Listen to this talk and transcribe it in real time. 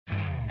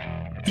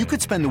You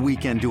could spend the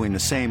weekend doing the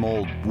same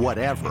old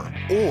whatever,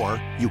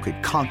 or you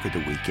could conquer the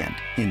weekend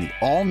in the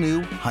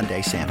all-new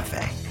Hyundai Santa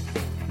Fe.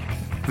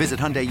 Visit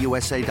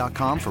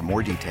HyundaiUSA.com for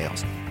more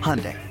details.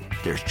 Hyundai,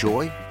 there's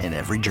joy in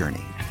every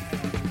journey.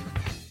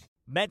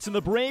 Mets and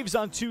the Braves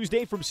on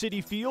Tuesday from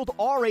Citi Field.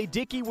 R.A.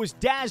 Dickey was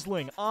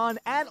dazzling on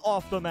and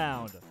off the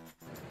mound.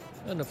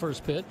 And the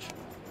first pitch,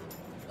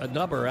 a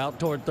number out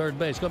toward third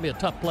base. Going to be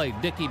a tough play.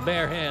 Dickey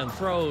bare hand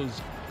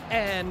throws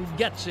and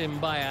gets him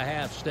by a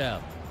half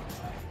step.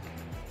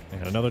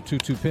 And another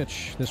 2-2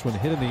 pitch. This one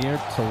hit in the air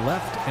to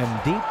left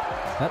and deep.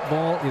 That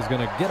ball is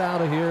going to get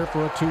out of here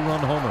for a 2-run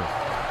homer.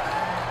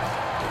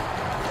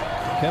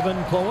 Kevin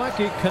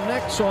Plawecki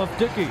connects off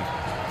Dickey.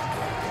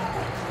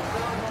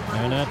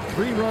 And that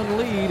 3-run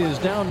lead is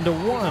down to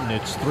 1.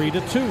 It's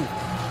 3-2.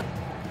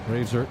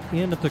 Braves are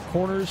in at the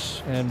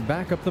corners and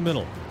back up the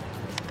middle.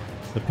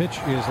 The pitch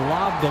is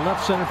lobbed to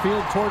left center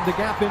field toward the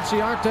gap.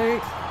 Inciarte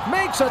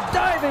makes a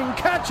diving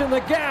catch in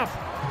the gap.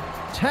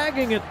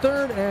 Tagging at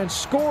third and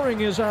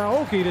scoring is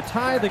Aoki to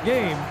tie the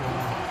game.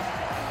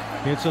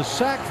 It's a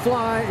sac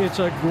fly. It's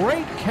a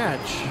great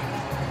catch.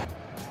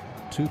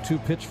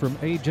 2-2 pitch from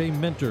A.J.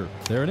 Minter.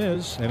 There it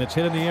is, and it's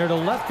hit in the air to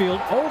left field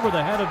over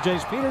the head of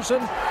Jace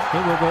Peterson.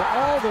 It will go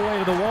all the way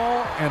to the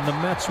wall, and the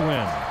Mets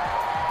win.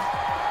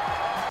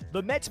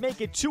 The Mets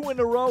make it 2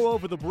 in a row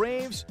over the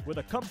Braves with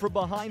a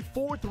come-from-behind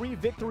 4-3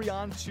 victory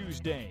on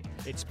Tuesday.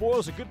 It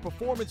spoils a good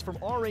performance from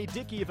R.A.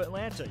 Dickey of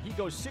Atlanta. He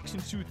goes 6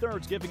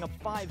 2/3, giving up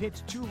 5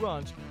 hits, 2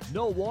 runs,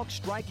 no walks,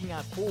 striking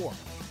out 4.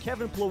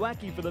 Kevin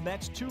Plawecki for the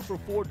Mets, 2 for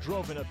 4,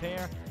 drove in a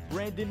pair.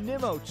 Brandon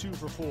Nimmo, 2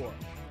 for 4.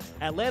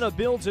 Atlanta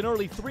builds an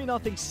early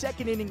 3-0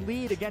 second-inning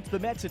lead against the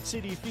Mets at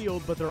Citi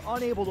Field, but they're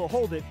unable to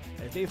hold it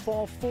as they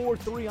fall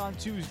 4-3 on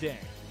Tuesday.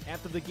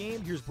 After the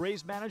game, here's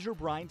Braves manager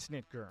Brian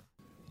Snitker.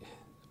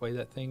 Way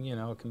that thing,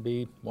 can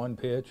be one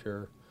pitch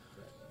or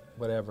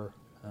whatever,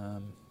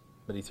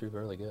 but he threw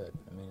really good.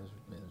 I mean,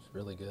 it was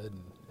really good,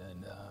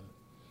 and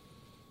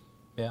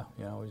yeah,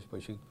 we just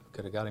wish he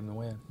could have got him to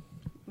win.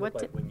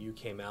 When you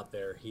came out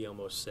there, he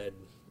almost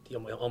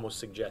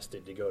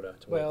suggested to go to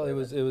well, it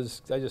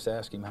was. I just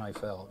asked him how he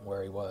felt,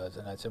 where he was,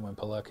 and I said when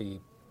Plawecki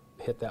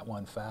hit that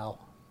one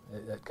foul,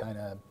 that kind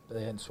of they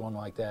hadn't swung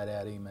like that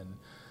at him, and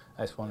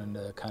I just wanted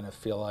to kind of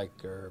feel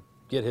like or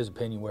get his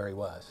opinion where he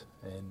was,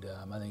 and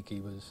I think he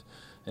was,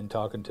 in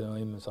talking to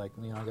him, it's like,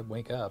 I could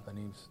wake up, and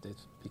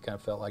he kind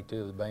of felt like,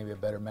 too, it was maybe a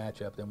better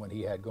matchup than what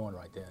he had going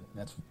right then. And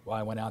that's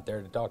why I went out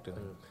there to talk to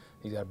him.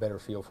 He's got a better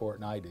feel for it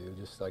than I do.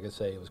 Just like I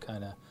say, it was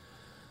kind of,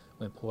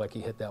 when Plawecki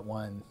hit that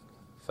one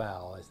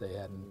foul, as they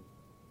hadn't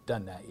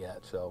done that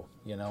yet, so,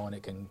 and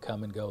it can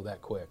come and go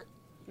that quick.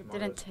 It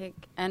didn't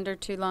take Ender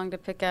too long to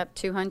pick up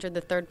 200,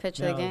 the third pitch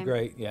of the game?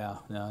 Great, yeah.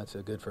 No, it's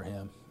good for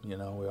him. We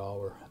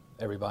all were.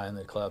 Everybody in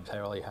the club's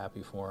really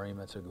happy for him.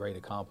 It's a great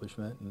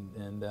accomplishment,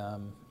 and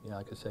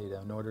like I say,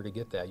 in order to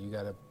get that, you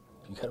got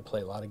to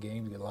play a lot of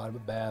games, get a lot of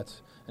at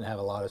bats, and have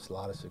a lot of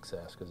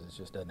success, because it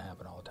just doesn't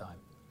happen all the time.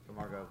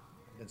 Margo,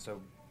 been so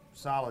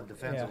solid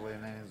defensively,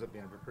 and then ends up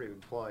being a pretty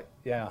good play.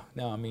 Yeah,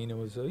 no, I mean it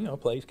was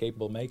play he's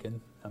capable of making.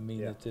 I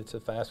mean it's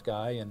a fast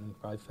guy, and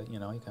probably he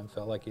kind of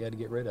felt like he had to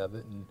get rid of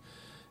it,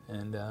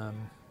 and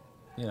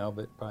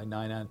but probably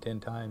 9 out of 10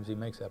 times he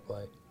makes that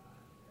play.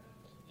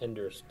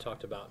 Enders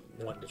talked about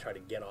wanting to try to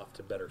get off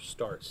to better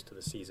starts to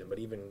the season, but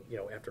even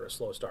after a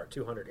slow start,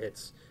 200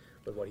 hits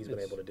with what he's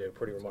been able to do,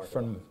 pretty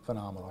remarkable.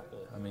 Phenomenal. Yeah.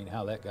 I mean,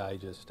 how that guy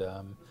just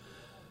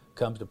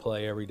comes to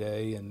play every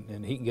day,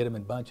 and he can get him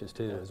in bunches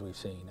too, as we've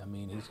seen. I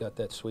mean, he's got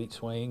that sweet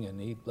swing, and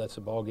he lets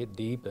the ball get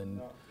deep,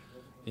 and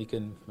he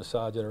can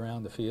massage it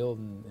around the field,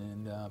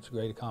 and it's a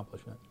great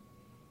accomplishment.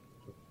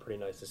 Pretty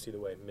nice to see the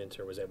way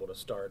Minter was able to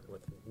start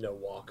with no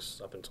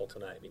walks up until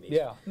tonight.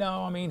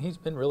 I mean, he's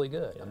been really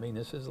good. Yeah. I mean,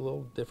 this is a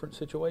little different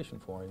situation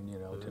for him,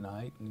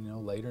 tonight,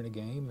 later in the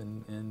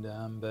game,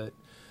 but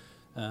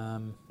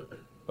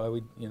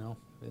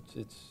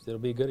it'll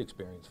be a good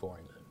experience for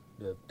him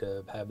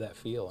to have that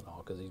feel and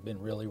all, because he's been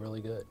really,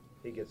 really good.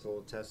 He gets a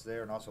little test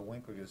there, and also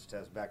Winkler gets a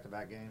test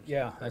back-to-back games.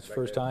 Yeah, that's the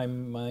first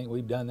time I think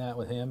we've done that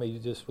with him. He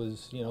just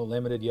was,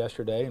 limited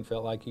yesterday and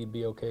felt like he'd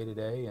be okay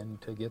today, and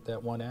to get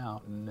that one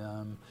out.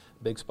 And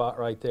big spot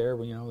right there,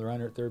 the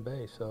runner at third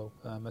base. So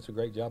that's a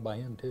great job by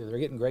him, too. They're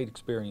getting great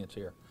experience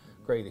here,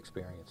 great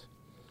experience.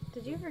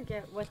 Did you ever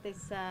get what they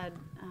said?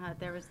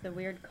 There was the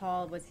weird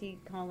call. Was he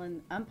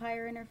calling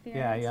umpire interference?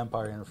 Yeah, he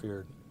umpire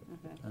interfered.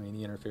 Okay. I mean,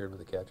 he interfered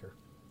with the catcher.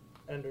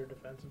 Ender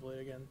defensively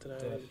again today.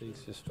 Yeah,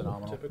 he's just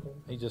phenomenal. Typical.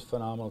 He's just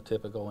phenomenal,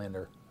 typical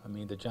Ender. I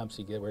mean, the jumps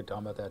he gets, we were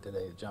talking about that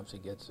today, the jumps he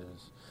gets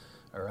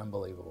are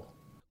unbelievable.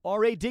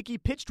 R.A. Dickey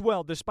pitched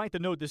well despite the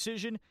no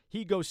decision.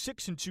 He goes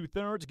 6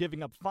 2/3,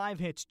 giving up 5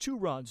 hits, 2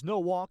 runs, no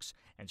walks,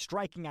 and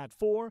striking out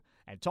 4,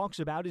 and talks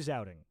about his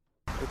outing.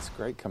 It's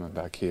great coming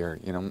back here.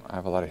 I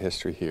have a lot of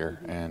history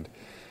here, and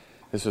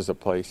this was a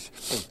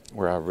place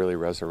where I really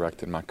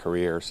resurrected my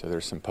career, so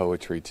there's some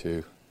poetry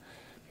to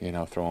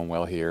throwing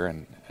well here,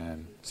 and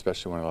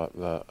especially one of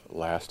the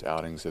last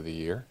outings of the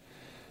year.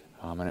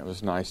 And it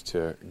was nice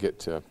to get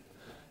to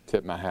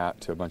tip my hat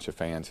to a bunch of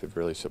fans who've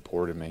really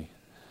supported me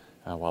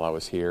while I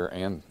was here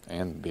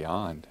and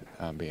beyond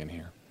being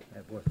here.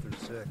 At 4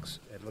 through 6,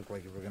 it looked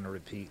like you were going to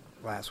repeat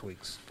last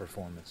week's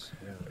performance.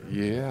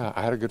 Yeah,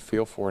 I had a good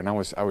feel for it, and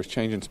I was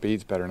changing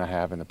speeds better than I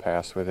have in the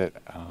past with it.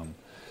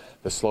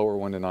 The slower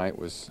one tonight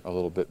was a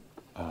little bit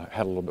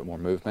had a little bit more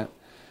movement,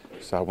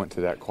 so I went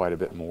to that quite a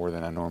bit more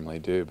than I normally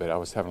do. But I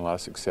was having a lot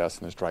of success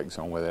in the strike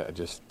zone with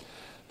it.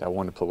 That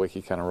one to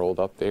Plawecki kind of rolled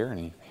up there, and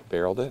he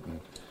barreled it,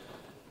 and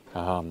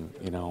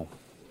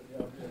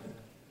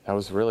that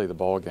was really the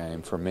ball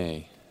game for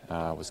me.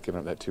 Was giving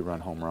up that 2-run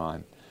home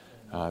run.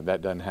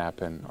 That doesn't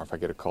happen, or if I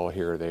get a call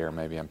here or there,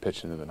 maybe I'm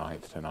pitching to the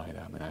ninth tonight.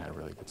 I mean, I had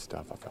really good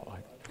stuff, I felt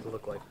like. It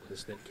looked like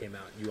this thing came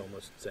out, you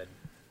almost said,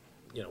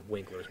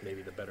 Winkler's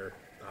maybe the better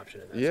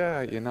option in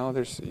that spot.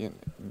 There's,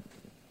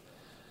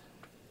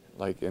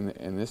 like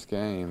in this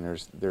game,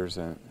 there's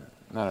I'm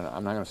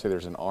not going to say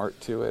there's an art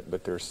to it,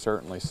 but there's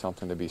certainly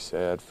something to be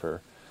said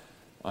for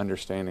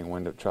understanding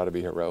when to try to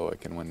be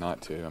heroic and when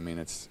not to. I mean,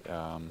 it's,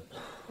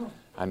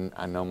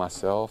 I know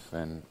myself,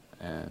 and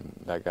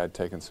that guy had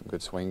taken some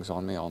good swings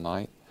on me all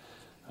night.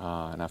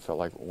 And I felt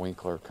like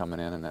Winkler coming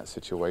in that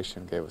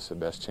situation gave us the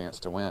best chance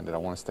to win. Did I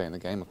want to stay in the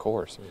game? Of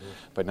course,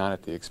 but not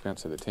at the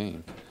expense of the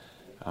team.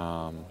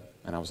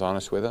 And I was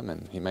honest with him,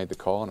 and he made the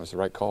call, and it was the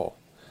right call.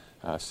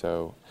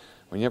 So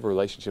when you have a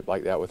relationship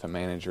like that with a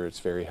manager, it's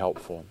very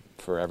helpful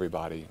for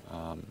everybody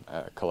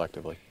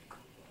collectively.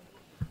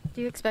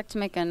 Do you expect to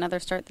make another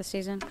start this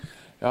season?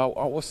 I'm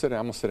going to sit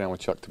down with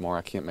Chuck tomorrow.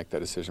 I can't make that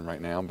decision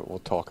right now, but we'll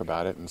talk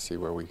about it and see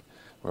where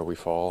we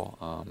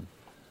fall.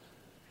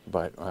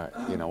 But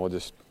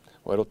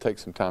it'll take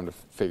some time to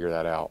figure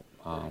that out.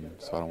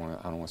 So I don't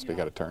want to speak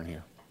out of turn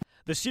here.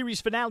 The series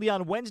finale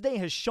on Wednesday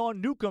has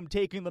Sean Newcomb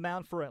taking the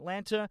mound for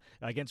Atlanta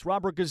against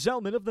Robert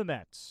Gazelman of the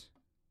Mets.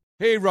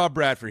 Hey, Rob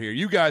Bradford here.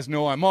 You guys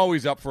know I'm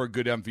always up for a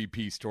good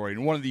MVP story,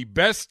 and one of the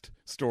best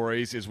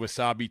stories is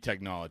Wasabi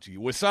Technology.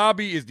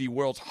 Wasabi is the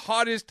world's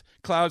hottest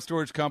cloud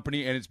storage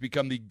company, and it's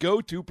become the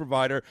go-to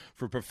provider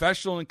for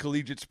professional and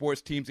collegiate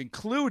sports teams,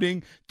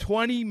 including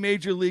 20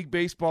 Major League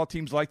Baseball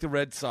teams like the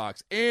Red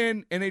Sox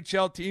and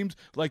NHL teams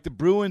like the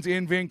Bruins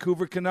and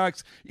Vancouver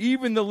Canucks.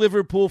 Even the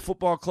Liverpool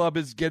Football Club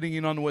is getting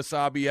in on the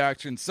Wasabi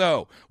action.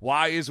 So,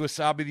 why is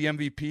Wasabi the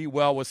MVP?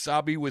 Well,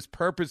 Wasabi was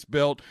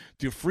purpose-built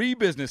to free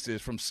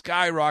businesses from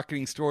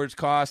skyrocketing storage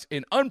costs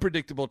and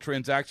unpredictable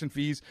transaction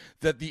fees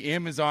that the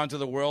Amazons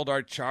of the world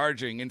are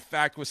charging. In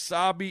fact,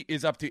 Wasabi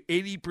is up to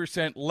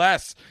 80%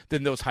 less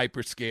than those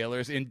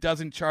hyperscalers and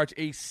doesn't charge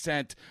a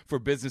cent for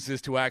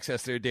businesses to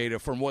access their data.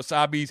 From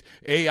Wasabi's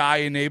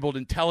AI-enabled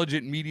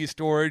intelligent media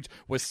storage,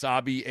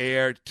 Wasabi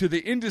Air, to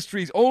the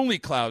industry's only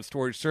cloud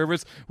storage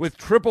service with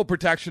triple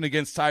protection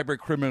against cyber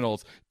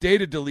criminals,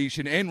 data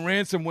deletion, and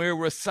ransomware,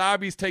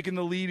 Wasabi's taken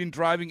the lead in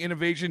driving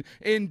innovation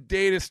in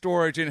data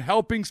storage and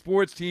helping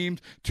sports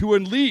teams to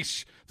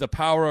unleash the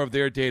power of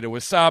their data.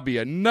 Wasabi,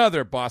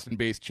 another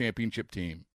Boston-based championship team.